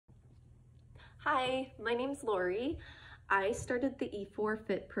Hi, my name's Laurie. I started the E4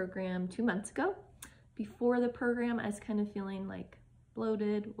 Fit program 2 months ago. Before the program, I was kind of feeling like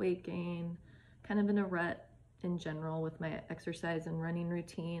bloated, weight gain, kind of in a rut in general with my exercise and running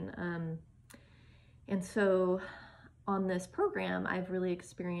routine. And so on this program, I've really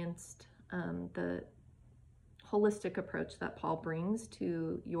experienced the holistic approach that Paul brings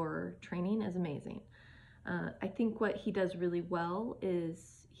to your training is amazing. I think what he does really well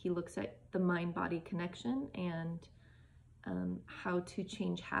is he looks at the mind-body connection and how to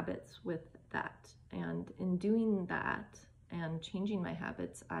change habits with that. And in doing that and changing my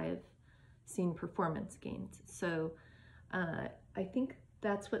habits, I've seen performance gains. So I think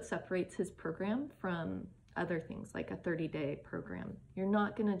that's what separates his program from other things like a 30-day program. You're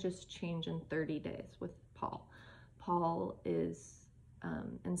not going to just change in 30 days with Paul. Paul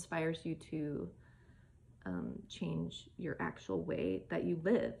inspires you to change your actual way that you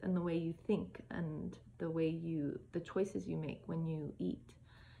live and the way you think and the choices you make when you eat.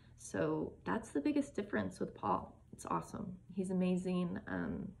 So that's the biggest difference with Paul. It's awesome. He's amazing.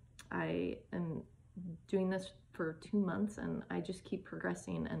 I am doing this for 2 months and I just keep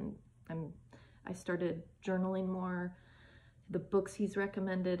progressing, and I started journaling more. The books he's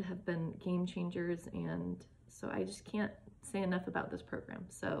recommended have been game changers, and so I just can't say enough about this program.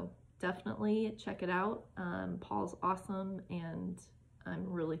 So definitely check it out. Paul's awesome and I'm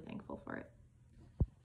really thankful for it.